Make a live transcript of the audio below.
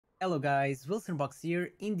Hello guys, Wilsonbox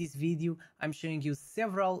here. In this video, I'm showing you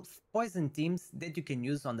several poison teams that you can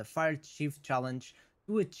use on the Fire Chief challenge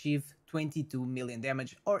to achieve 22 million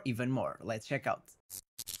damage or even more. Let's check out.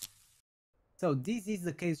 So this is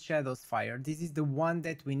the case Shadow's Fire. This is the one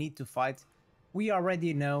that we need to fight. We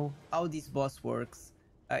already know how this boss works.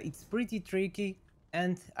 It's pretty tricky,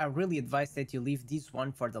 and I really advise that you leave this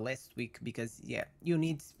one for the last week because yeah, you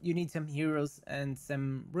need some heroes and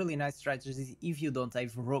some really nice strategies if you don't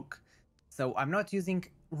have Rook. So I'm not using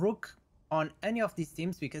Rook on any of these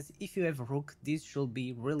teams because if you have Rook, this should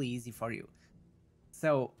be really easy for you.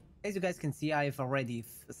 So as you guys can see, I have already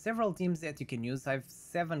several teams that you can use. I have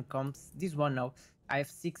 7 comps. This one no, I have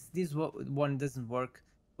 6. This one doesn't work.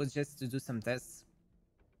 It was just to do some tests.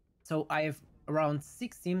 So I have around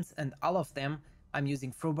 6 teams, and all of them I'm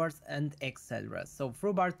using Frubart and etc. So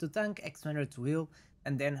Frubart to tank, Expander to heal,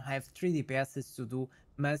 and then I have 3 DPSs to do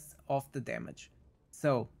most of the damage.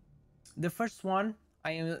 So the first one,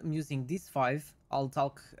 I am using this 5. I'll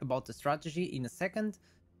talk about the strategy in a second.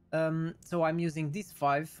 So I'm using this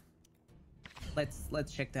 5.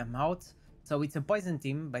 Let's check them out. So it's a poison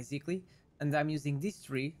team basically, and I'm using these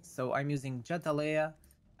 3. So I'm using Jatalea,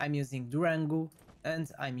 I'm using Durango,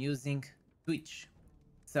 and I'm using Twitch.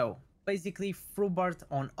 So basically Frubart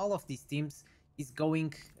on all of these teams is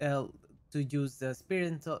going to use the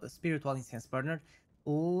spiritual incense burner.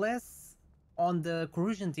 Less on the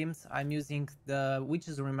corrosion teams, I'm using the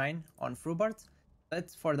witches remain on Frubart, but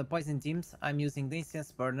for the poison teams I'm using the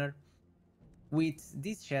incense burner. With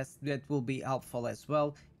this chest that will be helpful as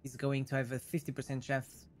well, is going to have a 50%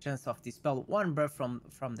 chance of dispel 1 buff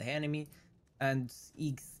from the enemy, and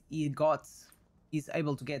he is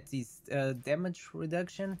able to get this damage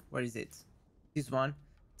reduction. Where is it? This one.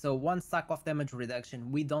 So 1 stack of damage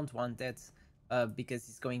reduction. We don't want that because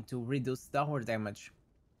it's going to reduce our damage.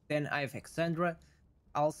 Then I have Exandra,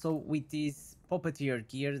 also with this Puppeteer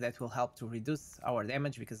gear that will help to reduce our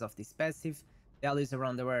damage because of this passive. The allies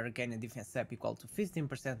around the wearer gain a defense up equal to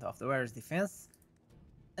 15% of the wearer's defense.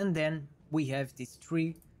 And then we have these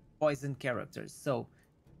 3 poison characters. So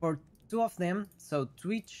for 2 of them, so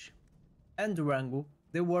Twitch and Durango,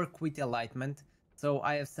 they work with enlightenment. So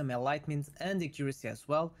I have some enlightenment and accuracy as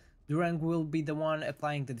well. Durango will be the one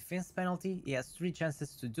applying the defense penalty. He has 3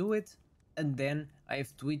 chances to do it. And then I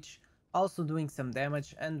have Twitch also doing some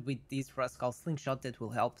damage, and with this Rascal Slingshot that will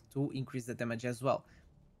help to increase the damage as well.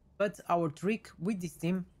 But our trick with this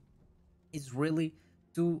team is really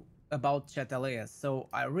about Chatalea. So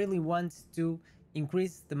I really want to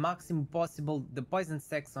increase the maximum possible the poison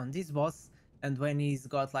stacks on this boss, and when he's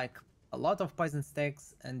got like a lot of poison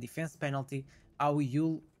stacks and defense penalty, I will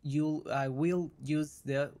use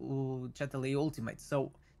the Chatalea ultimate.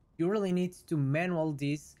 So you really need to manual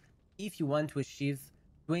this if you want to achieve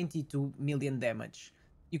 22 million damage.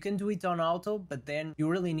 You can do it on auto, but then you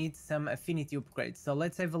really need some affinity upgrades. So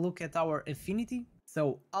let's have a look at our affinity.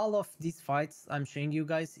 So all of these fights I'm showing you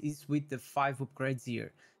guys is with the 5 upgrades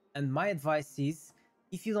here. And my advice is,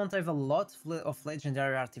 if you don't have a lot of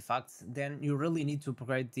legendary artifacts, then you really need to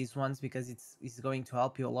upgrade these ones because it's going to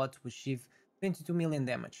help you a lot to achieve 22 million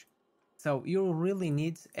damage. So you really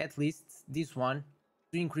need at least this one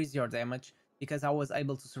to increase your damage, because I was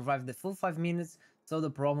able to survive the full 5 minutes. So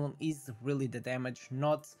the problem is really the damage,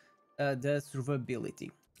 not the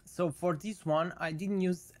survivability. So for this one, I didn't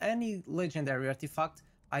use any legendary artifact.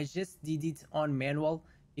 I just did it on manual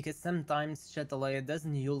because sometimes Chatalea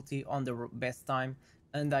doesn't ulti on the best time,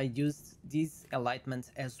 and I used this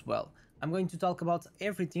enlightenment as well. I'm going to talk about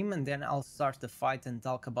every team, and then I'll start the fight and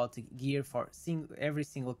talk about the gear for every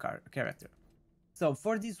single character. So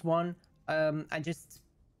for this one, I just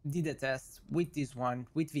did a test with this one,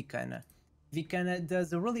 with Vicana. Vicana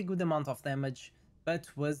does a really good amount of damage, but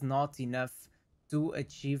was not enough to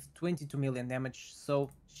achieve 22 million damage, so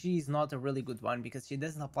she is not a really good one because she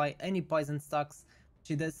doesn't apply any poison stacks.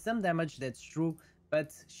 She does some damage, that's true,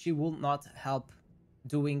 but she will not help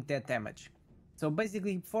doing that damage. So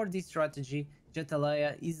basically for this strategy,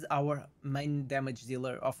 Jatalea is our main damage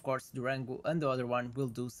dealer. Of course Durango and the other one will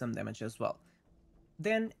do some damage as well.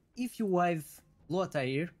 Then if you have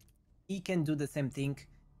Lotair, he can do the same thing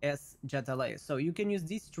as Jatalea. So you can use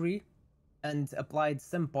these 3 and apply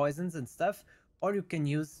some poisons and stuff, or you can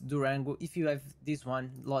use Durango if you have this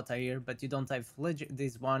one, Lotair, but you don't have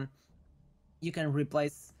this one. You can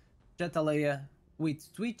replace Jatalea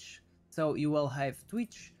with Twitch, so you will have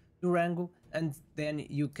Twitch, Durango, and then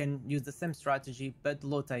you can use the same strategy but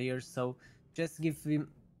Lotair. So just give him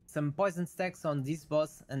some poison stacks on this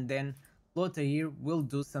boss, and then Lotair will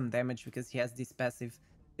do some damage because he has this passive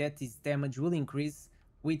that his damage will increase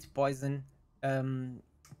with poison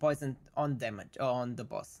poison on damage on the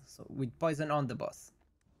boss, so with poison on the boss.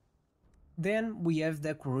 Then we have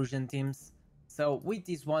the corrosion teams. So with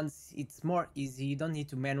these ones it's more easy, you don't need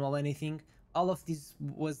to manual anything. All of this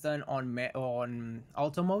was done on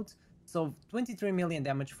auto mode. So 23 million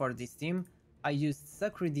damage for this team. I used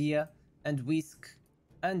Sacridia and Whisk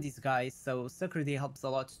and this guy, so Sacridia helps a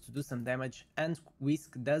lot to do some damage and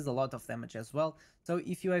Whisk does a lot of damage as well. So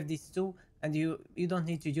if you have these two and you don't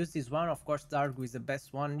need to use this one, of course Dargo is the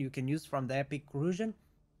best one you can use from the epic corrosion,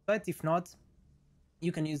 but if not,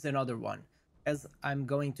 you can use another one, as I'm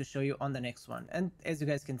going to show you on the next one. And as you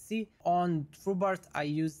guys can see, on Frubart I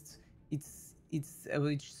used, it's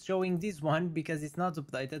showing this one because it's not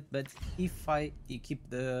updated, but if I keep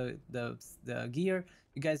the gear,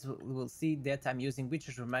 you guys will see that I'm using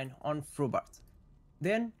Witcher's Remain on Frubart.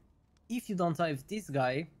 Then, if you don't have this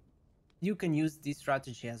guy, you can use this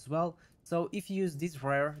strategy as well. So if you use this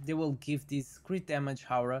rare, they will give this crit damage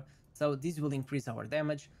aura, so this will increase our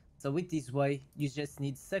damage. So with this way, you just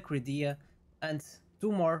need Sacridia and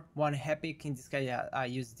two more, one epic. In this case I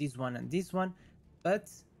use this one and this one,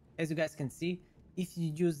 but as you guys can see, if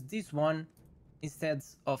you use this one instead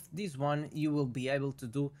of this one, you will be able to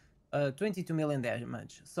do 22 million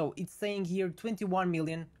damage. So it's saying here 21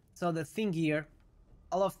 million. So the thing here,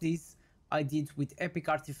 all of this I did with epic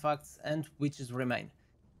artifacts and Witches Remain.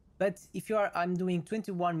 But if you are, I'm doing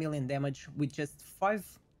 21 million damage with just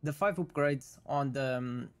the 5 upgrades on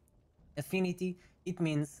the affinity. It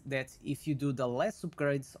means that if you do the less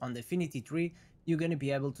upgrades on the affinity tree, you're gonna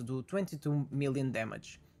be able to do 22 million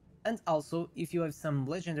damage. And also, if you have some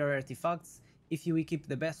legendary artifacts, if you equip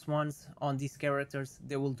the best ones on these characters,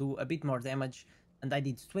 they will do a bit more damage. And I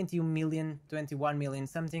did 21 million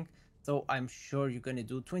something, so I'm sure you're gonna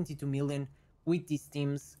do 22 million with these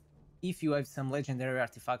teams if you have some legendary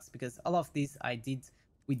artifacts, because all of these I did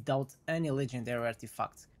without any legendary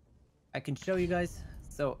artifacts. I can show you guys.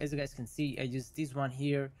 So as you guys can see, I used this one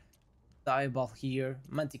here, Diabol here,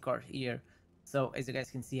 Manticore here. So as you guys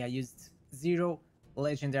can see, I used 0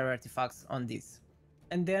 legendary artifacts on this.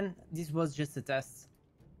 And then this was just a test.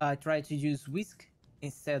 I tried to use Whisk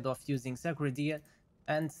instead of using Sacridia,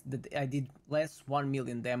 and I did less 1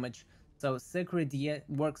 million damage. So Sacridia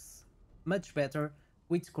works much better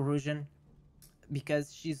with corrosion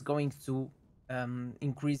because she's going to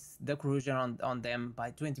increase the corrosion on them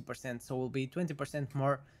by 20%, so will be 20%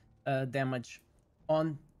 more damage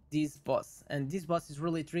on this boss. And this boss is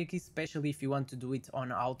really tricky, especially if you want to do it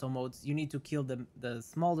on auto modes. You need to kill the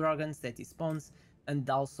small dragons that he spawns and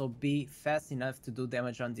also be fast enough to do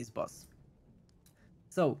damage on this boss.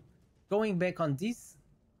 So going back on this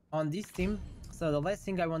team, so the last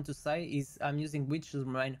thing I want to say is I'm using Witch's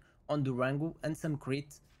Remain on Durango and some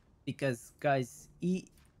crit, because guys, he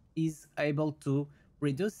is able to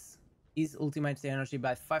reduce his ultimate energy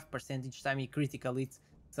by 5% each time he critical hits.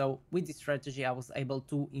 So with this strategy I was able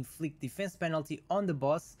to inflict defense penalty on the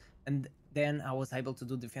boss, and then I was able to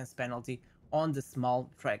do defense penalty on the small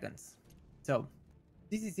dragons. So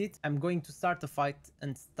this is it. I'm going to start the fight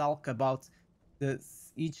and talk about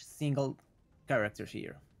each single character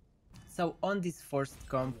here. So on this first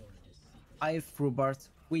comp, I have Frubart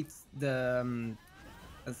with the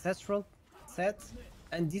Ancestral set,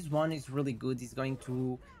 and this one is really good. It's going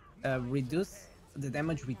to reduce the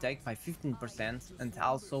damage we take by 15%, and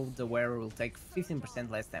also the wearer will take 15%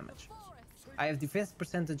 less damage. I have defense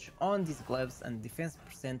percentage on these gloves and defense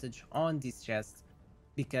percentage on this chest,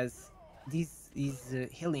 because this is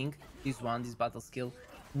healing, this battle skill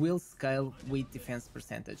will scale with defense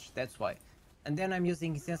percentage, that's why. And then I'm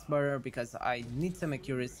using Sense Burner because I need some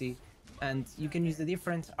accuracy, and you can use a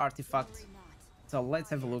different artifact. So let's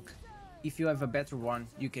have a look. If you have a better one,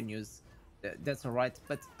 you can use, that's alright,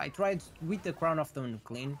 but I tried with the Crown of the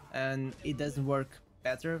Unclean and it doesn't work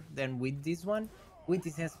better than with this one. With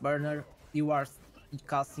this Sense Burner, you are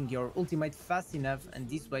casting your ultimate fast enough, and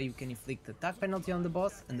this way you can inflict attack penalty on the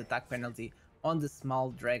boss and attack penalty on the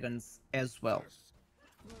small dragons as well.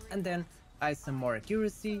 And then I have some more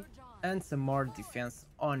accuracy and some more defense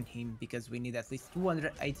on him, because we need at least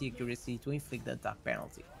 280 accuracy to inflict the attack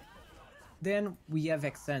penalty. Then we have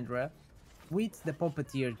Exandra with the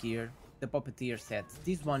Puppeteer gear, the Puppeteer set.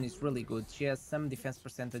 This one is really good. She has some defense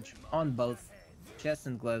percentage on both chest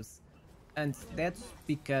and gloves, and that's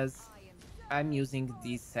because I'm using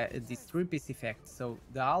this 3-piece effect. So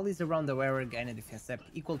the allies around the wearer gain a defense up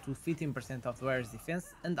equal to 15% of the wearer's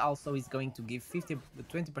defense, and also is going to give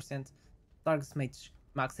 20% target's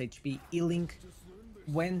max HP healing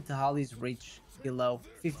when the allies reach below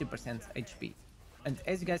 50% HP. And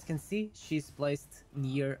as you guys can see, she's placed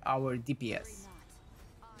near our DPS.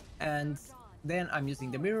 And then I'm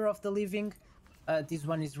using the Mirror of the Living This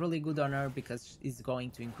one is really good on her because it's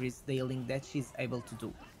going to increase the healing that she's able to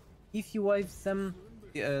do. If you have some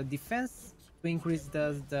defense to increase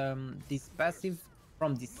this passive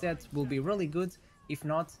from this set will be really good. If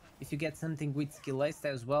not, if you get something with skill list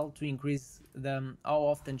as well to increase how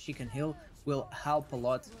often she can heal will help a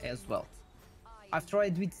lot as well. I've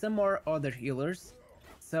tried with some more other healers.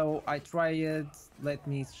 So I tried, let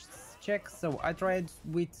me check. So I tried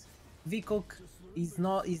with Vcook. He's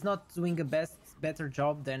not doing a better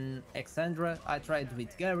job than Exandra. I tried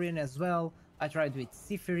with Garion as well. I tried with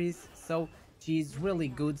Siphiris. So she's really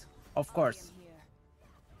good. Of course,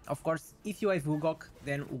 if you have Ugok,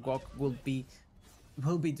 then Ugok will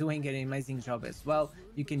be doing an amazing job as well.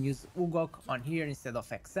 You can use Ugok on here instead of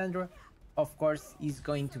Exandra. Of course, he's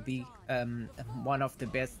going to be one of the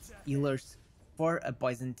best healers for a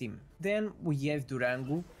poison team. Then we have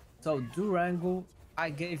Durango. So Durango, I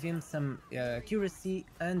gave him some accuracy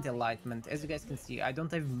and enlightenment. As you guys can see, I don't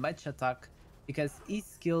have much attack because his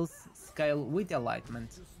skills scale with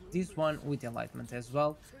enlightenment. This one with enlightenment as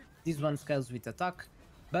well. This one scales with attack,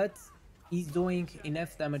 but he's doing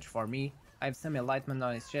enough damage for me. I have some enlightenment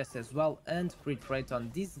on his chest as well and crit rate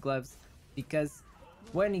on these gloves because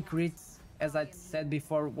when he crits, as I said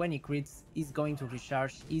before, when he crits, he's going to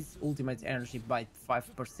recharge his ultimate energy by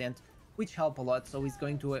 5%, which help a lot. So he's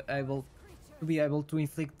going to be able to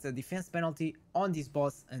inflict a defense penalty on this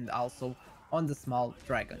boss and also on the small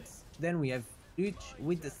dragons. Then we have Reach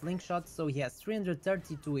with the slingshot, so he has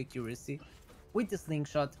 332 accuracy with the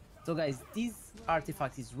slingshot. So guys, this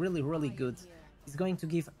artifact is really good. It's going to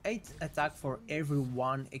give 8 attack for every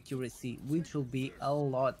 1 accuracy, which will be a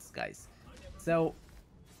lot, guys. So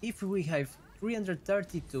if we have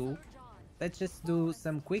 332, let's just do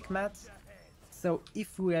some quick math. So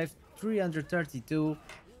if we have 332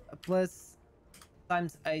 plus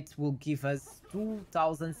times 8 will give us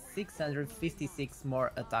 2656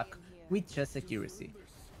 more attack with just accuracy.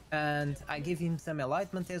 And I gave him some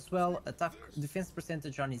enlightenment as well, attack defense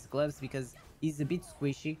percentage on his gloves because he's a bit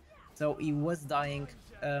squishy. So he was dying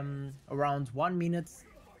around 1 minute,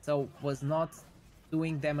 so was not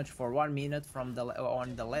doing damage for 1 minute on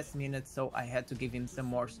the last minute, so I had to give him some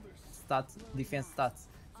more defense stats.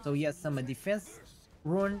 So he has some defense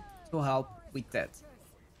rune to help with that.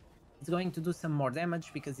 It's going to do some more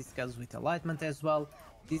damage because he scales with enlightenment as well.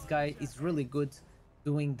 This guy is really good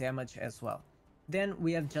doing damage as well. Then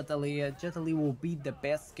we have Jatalia. Jatalia will be the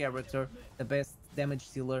best character, the best damage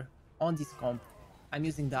dealer on this comp. I'm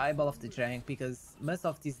using the Eyeball of the Giant because most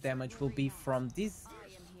of this damage will be from this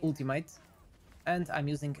ultimate. And I'm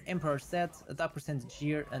using Emperor set, attack percentage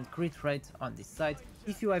here and crit rate on this side.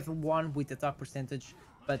 If you have one with attack percentage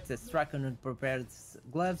but the Strakonun prepared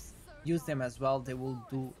gloves, use them as well. They will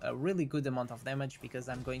do a really good amount of damage because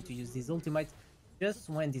I'm going to use this ultimate just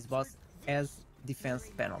when this boss has defense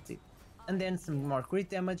penalty. And then some more crit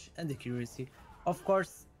damage and accuracy. Of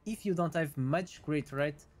course, if you don't have much crit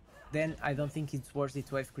rate, then I don't think it's worth it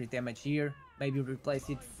to have crit damage here. Maybe replace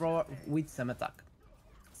it with some attack.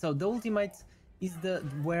 So the ultimate is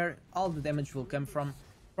where all the damage will come from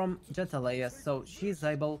Jataleya. So she is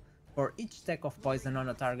able, for each stack of poison on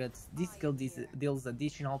a target, this skill deals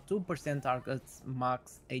additional 2% target's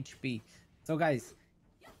max HP. So guys,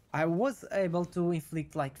 I was able to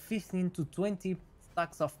inflict like 15 to 20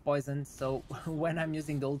 stacks of poison, so when I'm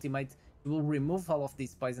using the ultimate, it will remove all of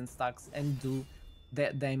these poison stacks and do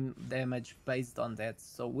the damage based on that,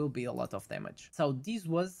 so will be a lot of damage. So this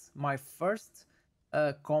was my first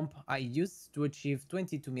comp I used to achieve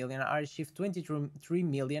 22 million. I achieved 23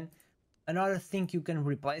 million. Another thing you can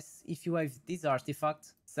replace if you have this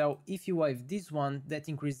artifact, so if you have this one that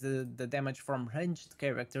increases the damage from ranged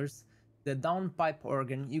characters, the downpipe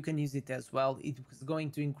organ, you can use it as well. It is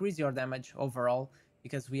going to increase your damage overall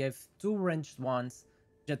because we have 2 ranged ones,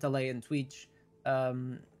 Jetalay and Twitch.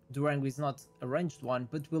 Durango is not a ranged one,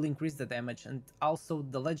 but will increase the damage, and also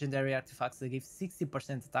the legendary artifacts that give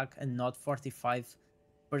 60% attack and not 45%,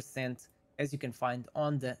 as you can find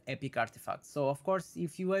on the epic artifacts. So of course,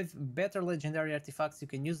 if you have better legendary artifacts you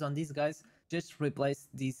can use on these guys, just replace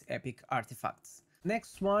these epic artifacts.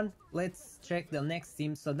 Next one, let's check the next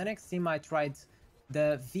team. So the next team I tried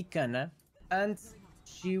the Vikana, and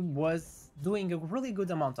she was doing a really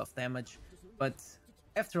good amount of damage, but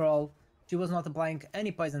after all, she was not applying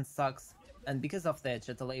any poison stacks, and because of that,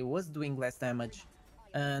 Chatelet was doing less damage,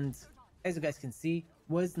 and as you guys can see,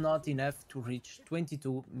 was not enough to reach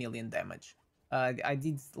 22 million damage. I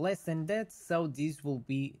did less than that, so this will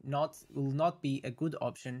not be a good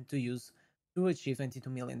option to use to achieve 22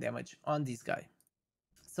 million damage on this guy.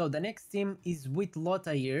 So the next team is with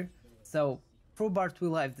Lotta here. So Probart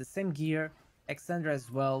will have the same gear, Exandra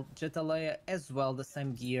as well, Jetalea as well, the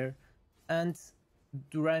same gear, and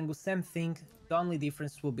Durango same thing. The only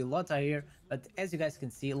difference will be Lotair, but as you guys can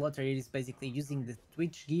see, Lotair is basically using the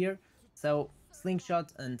Twitch gear, so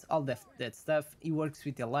slingshot and all that stuff. He works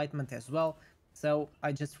with enlightenment as well, so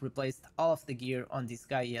I just replaced all of the gear on this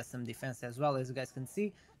guy. He has some defense as well, as you guys can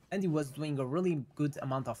see, and he was doing a really good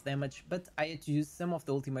amount of damage, but I had to use some of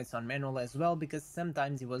the ultimates on manual as well, because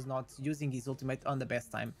sometimes he was not using his ultimate on the best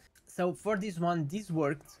time. So for this one, this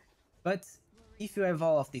worked, but if you have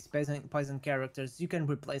all of these poison characters, you can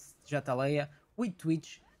replace Jetalea with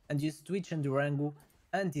Twitch and use Twitch and Durango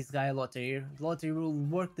and this guy Lotair. Lotair will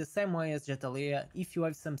work the same way as Jetalea. If you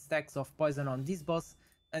have some stacks of poison on this boss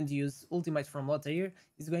and use ultimate from Lotair,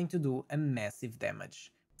 it's going to do a massive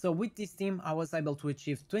damage. So with this team I was able to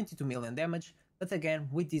achieve 22 million damage, but again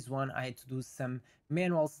with this one I had to do some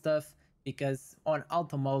manual stuff because on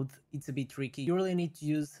auto mode it's a bit tricky. You really need to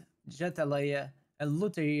use Jetalea and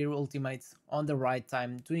Lotair ultimates on the right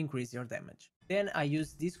time to increase your damage. Then I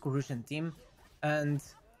used this corrosion team, and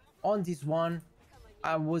on this one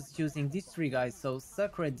I was using these three guys, so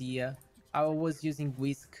Sacradia, I was using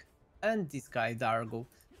Whisk, and this guy Dargo.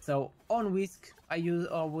 So on Whisk I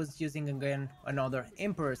was using again another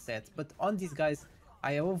Emperor set, but on these guys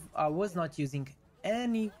I was not using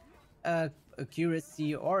any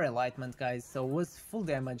accuracy or enlightenment guys, so it was full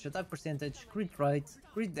damage, attack percentage, crit rate,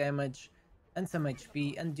 crit damage, and some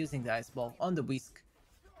HP, and using the Ice Ball on the Whisk.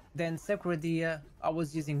 Then Sacradia, I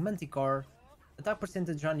was using Manticore, attack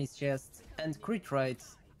percentage on his chest, and crit rate,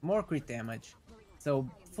 more crit damage. So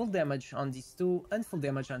full damage on these two, and full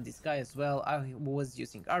damage on this guy as well. I was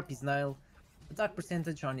using RP Snail, attack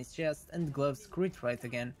percentage on his chest, and gloves, crit rate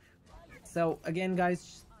again. So again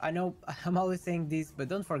guys, I know I'm always saying this, but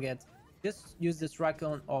don't forget, just use the Strike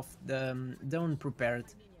of the unprepared.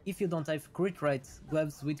 If you don't have crit rate,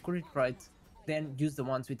 gloves with crit rate, then use the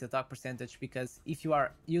ones with attack percentage, because if you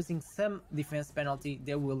are using some defense penalty,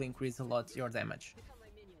 they will increase a lot your damage.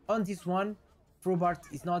 On this one, Frubart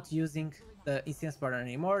is not using the Incense Bar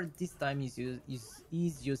anymore. This time he's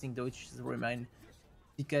using the Witch's Remain,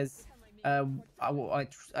 because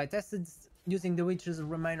I tested using the Witch's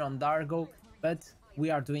Remain on Dargo, but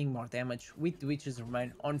we are doing more damage with the Witch's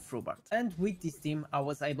Remain on Frubart. And with this team I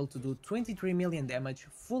was able to do 23 million damage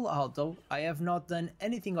full auto. I have not done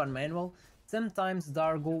anything on manual. Sometimes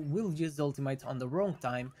Dargo will use the ultimate on the wrong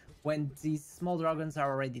time, when these small dragons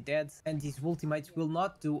are already dead, and his ultimate will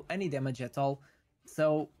not do any damage at all.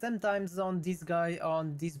 So sometimes on this guy,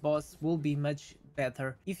 on this boss, will be much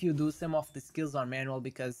better if you do some of the skills on manual,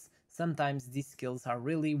 because sometimes these skills are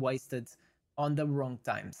really wasted on the wrong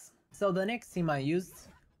times. So the next team I used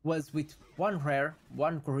was with one rare,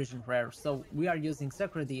 one corrosion rare, so we are using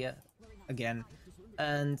Sacradia again,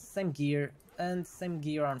 and same gear on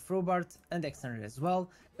Frubart and Extender as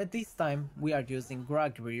well, but this time we are using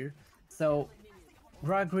Dragonheir. So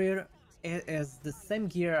Dragonheir is the same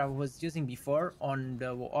gear I was using before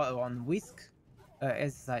on Whisk,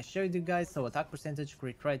 as I showed you guys, so attack percentage,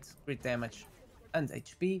 crit rate, crit damage, and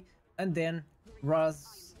HP, and then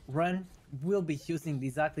Run will be using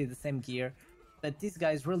exactly the same gear, but this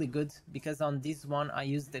guy is really good because on this one I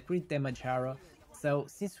used the crit damage arrow. So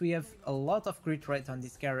since we have a lot of crit rate on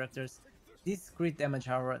these characters, this crit damage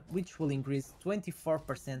arrow, which will increase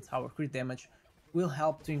 24% our crit damage, will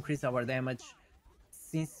help to increase our damage.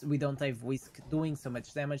 Since we don't have Whisk doing so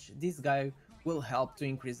much damage, this guy will help to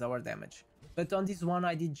increase our damage. But on this one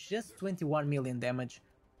I did just 21 million damage,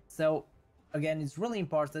 so again it's really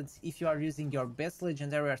important if you are using your best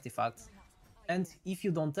legendary artifacts, and if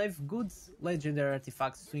you don't have good legendary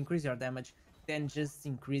artifacts to increase your damage, then just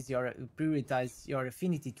prioritize your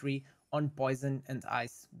affinity tree on poison and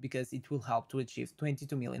ice, because it will help to achieve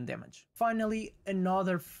 22 million damage. Finally,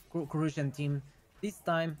 another corrosion team. This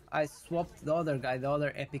time I swapped the other guy, the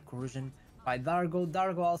other epic corrosion, by Dargo.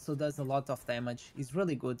 Dargo also does a lot of damage, is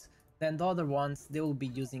really good. Then the other ones, they will be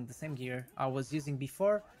using the same gear I was using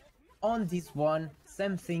before. On this one,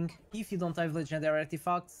 same thing. If you don't have legendary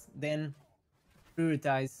artifacts, then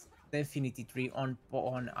prioritize the affinity tree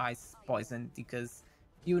on ice poison, because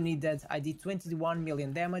you need that. I did 21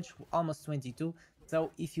 million damage, almost 22,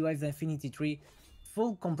 so if you have the affinity tree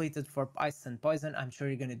full completed for ice and poison, I'm sure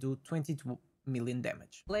you're gonna do 22 million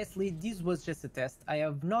damage. Lastly, this was just a test. I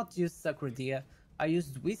have not used Sacradia, I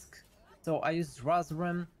used Whisk, so I used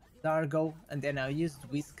Razram, Dargo, and then I used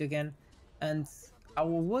Whisk again, and I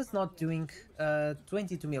was not doing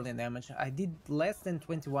 22 million damage. I did less than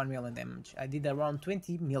 21 million damage. I did around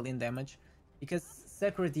 20 million damage, because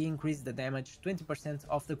Sacradia increased the damage 20%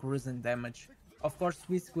 of the corrosion damage. Of course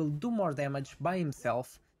Whisk will do more damage by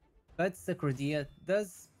himself, but Sacradia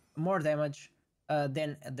does more damage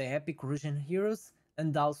than the epic corrosion heroes,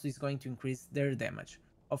 and also is going to increase their damage.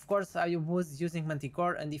 Of course, I was using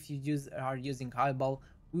Manticore, and if you are using Highball,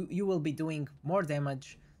 you will be doing more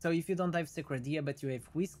damage. So if you don't have Sacradia but you have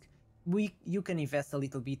Whisk, you can invest a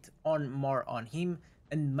little bit on more on him,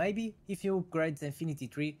 and maybe if you upgrade the Infinity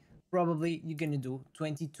Tree, probably you're gonna do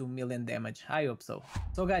 22 million damage. I hope so.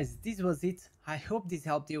 So guys, this was it. I hope this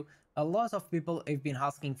helped you. A lot of people have been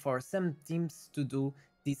asking for some teams to do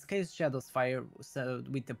this Chaos Shadows Fire, so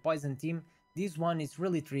with the poison team. This one is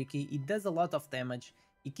really tricky. It does a lot of damage.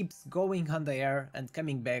 It keeps going on the air and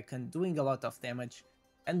coming back and doing a lot of damage,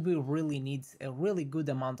 and we really need a really good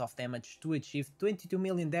amount of damage to achieve 22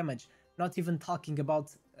 million damage. Not even talking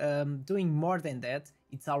about doing more than that.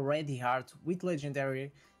 It's already hard with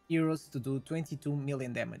legendary heroes to do 22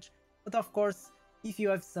 million damage. But of course, if you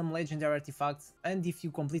have some legendary artifacts and if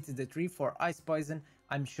you completed the tree for Ice Poison,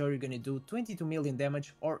 I'm sure you're gonna do 22 million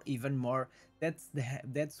damage or even more.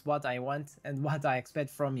 That's what I want and what I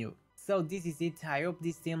expect from you. So this is it. I hope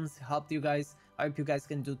these teams helped you guys. I hope you guys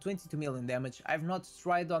can do 22 million damage. I've not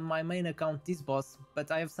tried on my main account this boss,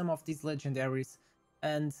 but I have some of these legendaries,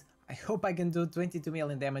 and I hope I can do 22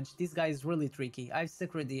 million damage. This guy is really tricky. I have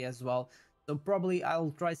Sacradia as well, so probably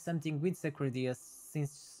I'll try something with Sacradia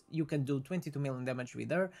since you can do 22 million damage with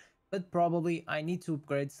her, but probably I need to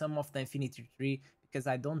upgrade some of the Infinity Tree because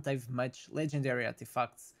I don't have much legendary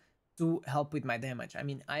artifacts to help with my damage. I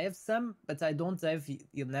mean, I have some, but I don't have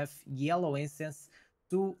enough yellow incense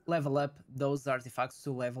to level up those artifacts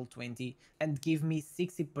to level 20 and give me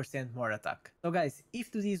 60% more attack. So guys,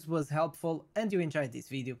 if this was helpful and you enjoyed this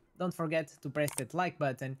video, don't forget to press that like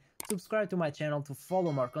button, subscribe to my channel to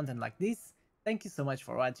follow more content like this. Thank you so much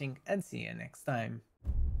for watching and see you next time.